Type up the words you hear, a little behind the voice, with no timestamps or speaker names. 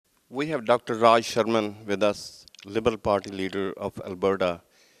We have Dr. Raj Sharman with us, Liberal Party leader of Alberta.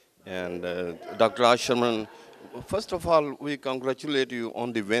 And Dr. Raj Sharman, first of all, we congratulate you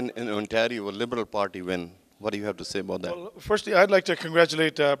on the win in Ontario, a Liberal Party win. What do you have to say about that? Well, firstly, I'd like to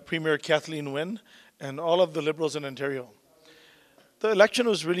congratulate Premier Kathleen Wynne and all of the Liberals in Ontario. The election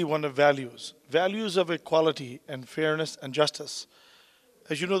was really one of values, values of equality and fairness and justice.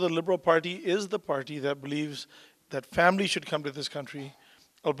 As you know, the Liberal Party is the party that believes that families should come to this country,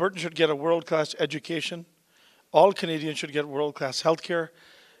 Albertans should get a world-class education, all Canadians should get world-class healthcare,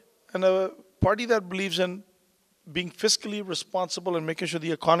 and a party that believes in being fiscally responsible and making sure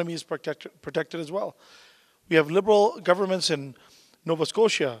the economy is protected as well. We have Liberal governments in Nova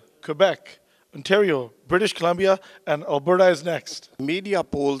Scotia, Quebec, Ontario, British Columbia, and Alberta is next. Media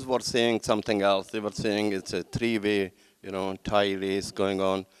polls were saying something else. They were saying it's a three-way, tie race going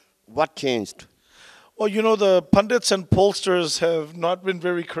on. What changed? Well, the pundits and pollsters have not been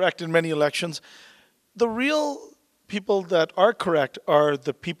very correct in many elections. The real people that are correct are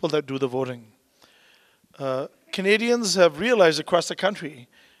the people that do the voting. Canadians have realized across the country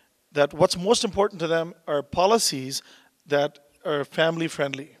that what's most important to them are policies that are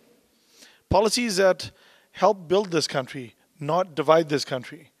family-friendly. Policies that help build this country, not divide this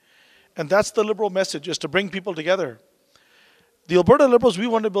country. And that's the Liberal message, is to bring people together. The Alberta Liberals, we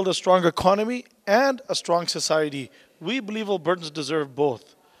want to build a strong economy and a strong society. We believe Albertans deserve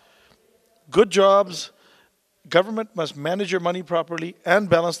both. Good jobs, government must manage your money properly and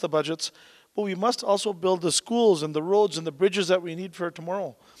balance the budgets, but we must also build the schools and the roads and the bridges that we need for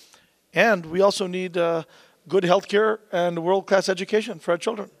tomorrow. And we also need good healthcare and world-class education for our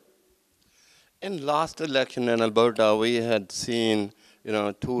children. In last election in Alberta, we had seen,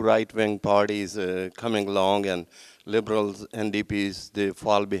 two right-wing parties coming along, and Liberals, NDPs, they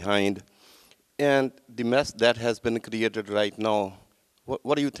fall behind. And the mess that has been created right now,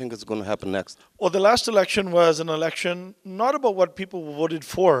 what do you think is going to happen next? Well, the last election was an election not about what people voted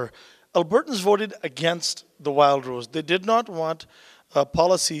for. Albertans voted against the Wild Rose. They did not want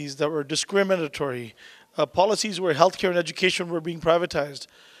policies that were discriminatory, policies where healthcare and education were being privatized.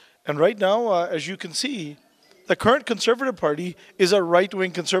 And right now, as you can see, the current Conservative Party is a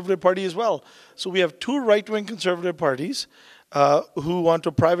right-wing Conservative Party as well. So we have two right-wing Conservative parties who want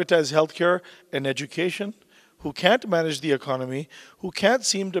to privatize healthcare and education, who can't manage the economy, who can't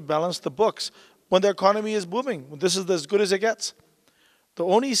seem to balance the books when the economy is booming. This is as good as it gets. The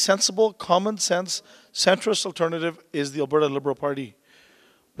only sensible, common sense, centrist alternative is the Alberta Liberal Party.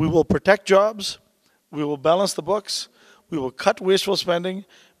 We will protect jobs, we will balance the books, we will cut wasteful spending,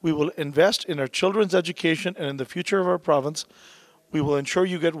 we will invest in our children's education and in the future of our province. We will ensure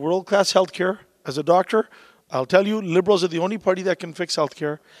you get world-class health care. As a doctor, I'll tell you, Liberals are the only party that can fix health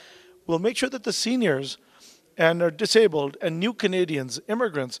care. We'll make sure that the seniors and our disabled and new Canadians,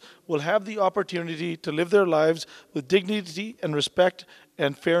 immigrants, will have the opportunity to live their lives with dignity and respect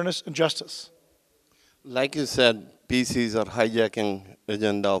and fairness and justice. Like you said, PCs are hijacking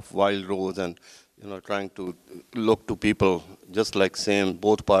agenda of Wild Rose and trying to look to people just like same,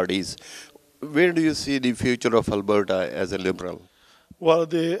 both parties. Where do you see the future of Alberta as a Liberal? Well,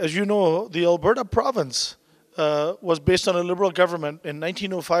 as you know, the Alberta province was based on a Liberal government in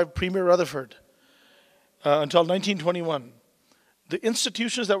 1905, Premier Rutherford, until 1921. The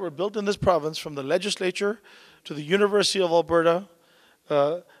institutions that were built in this province, from the legislature to the University of Alberta,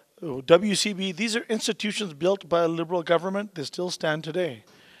 WCB, these are institutions built by a Liberal government. They still stand today.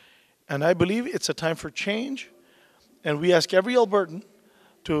 And I believe it's a time for change, and we ask every Albertan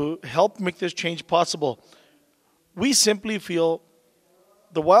to help make this change possible. We simply feel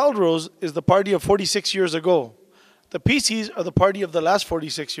the Wild Rose is the party of 46 years ago. The PCs are the party of the last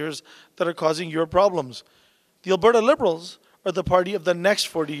 46 years that are causing your problems. The Alberta Liberals are the party of the next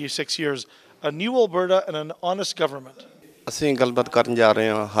 46 years, a new Alberta and an honest government. ਅਸੀਂ ਗੱਲਬਾਤ ਕਰਨ ਜਾ ਰਹੇ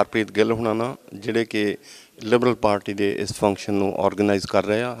ਹਾਂ ਹਰਪ੍ਰੀਤ ਗਿੱਲ ਹੁਣਾਂ ਨਾਲ ਜਿਹੜੇ ਕਿ ਲਿਬਰਲ ਪਾਰਟੀ ਦੇ ਇਸ ਫੰਕਸ਼ਨ ਨੂੰ ਆਰਗੇਨਾਈਜ਼ ਕਰ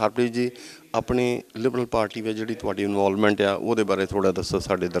ਰਹੇ ਆ। ਹਰਪ੍ਰੀਤ ਜੀ, ਆਪਣੀ ਲਿਬਰਲ ਪਾਰਟੀ ਵਿੱਚ ਜਿਹੜੀ ਤੁਹਾਡੀ ਇਨਵੋਲਵਮੈਂਟ ਆ ਉਹਦੇ ਬਾਰੇ ਥੋੜਾ ਦੱਸੋ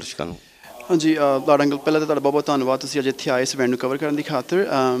ਸਾਡੇ ਦਰਸ਼ਕਾਂ ਨੂੰ। ਹਾਂਜੀ ਤੁਹਾਡਾ ਅੰਕਲ, ਪਹਿਲਾਂ ਤਾਂ ਤੁਹਾਡਾ ਬਹੁਤ ਬਹੁਤ ਧੰਨਵਾਦ, ਤੁਸੀਂ ਅੱਜ ਇੱਥੇ ਆਏ ਇਸ ਇਵੈਂਟ ਨੂੰ ਕਵਰ ਕਰਨ ਦੀ ਖਾਤਰ।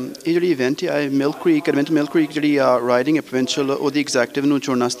 ਇਹ ਜਿਹੜੀ ਇਵੈਂਟ ਹੈ ਮਿਲਕ ਕ੍ਰੀਕ ਜਿਹੜੀ ਰਾਈਡਿੰਗ ਹੈ ਪ੍ਰੋਵਿੰਸ਼ੀਅਲ, ਉਹਦੀ ਐਗਜ਼ੈਕਟਿਵ ਨੂੰ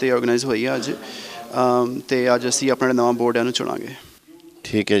ਚੁਣਨ ਵਾਸਤੇ ਆਰਗੇਨਾਈਜ਼ ਹੋਈ ਹੈ ਅੱਜ, ਅਤੇ ਅੱਜ ਅਸੀਂ ਆਪਣਾ ਨਵਾਂ ਬੋਰਡ ਹੈ ਉਹਨੂੰ ਚੁਣਾਂਗੇ।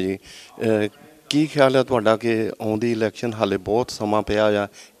 ਠੀਕ ਹੈ ਜੀ। ਕੀ ਖਿਆਲ ਹੈ ਤੁਹਾਡਾ ਕਿ ਆਉਂਦੀ ਇਲੈਕਸ਼ਨ ਹਾਲੇ ਬਹੁਤ ਸਮਾਂ ਪਿਆ ਆ,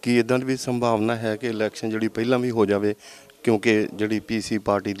 ਕੀ ਇੱਦਾਂ ਦੀ ਵੀ ਸੰਭਾਵਨਾ ਹੈ ਕਿ ਇਲੈਕਸ਼ਨ ਜਿਹੜੀ ਪਹਿਲਾਂ ਵੀ ਹੋ ਜਾਵੇ, ਕਿਉਂਕਿ ਜਿਹੜੀ ਪੀਸੀ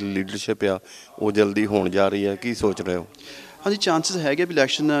ਪਾਰਟੀ ਦੀ ਲੀਡਰਸ਼ਿਪ ਆ ਉਹ ਜਲਦੀ ਹੋਣ ਜਾ ਰਹੀ ਹੈ, ਕੀ ਸੋਚ ਰਹੇ ਹੋ? ਹਾਂਜੀ, ਚਾਂਸਿਸ ਹੈਗੇ ਵੀ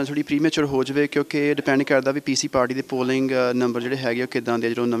ਇਲੈਕਸ਼ਨ ਥੋੜ੍ਹੀ ਪ੍ਰੀਮੈਚੁਰ ਹੋ ਜਾਵੇ, ਕਿਉਂਕਿ ਡਿਪੈਂਡ ਕਰਦਾ ਵੀ ਪੀਸੀ ਪਾਰਟੀ ਦੇ ਪੋਲਿੰਗ ਨੰਬਰ ਜਿਹੜੇ ਹੈਗੇ ਉਹ ਕਿੱਦਾਂ ਦੇ,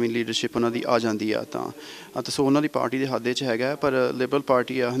 ਜਦੋਂ ਨਵੀਂ ਲੀਡਰਸ਼ਿਪ ਉਹਨਾਂ ਦੀ ਆ ਜਾਂਦੀ ਆ ਤਾਂ ਸੋ ਉਹਨਾਂ ਦੀ ਪਾਰਟੀ ਦੇ ਹੱਥ 'ਚ ਹੈਗਾ। ਪਰ ਲਿਬਰਲ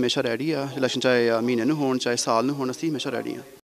ਪਾਰਟੀ ਆ ਹਮੇਸ਼ਾ ਰੈਡੀ ਆ ਇਲੈਕਸ਼ਨ, ਚਾਹੇ ਮਹੀਨੇ ਨੂੰ ਹੋਣ ਚਾਹੇ ਸਾਲ ਨੂੰ ਹੋਣ, ਅਸੀਂ ਹਮੇਸ਼ਾ ਰੈਡੀ ਹਾਂ।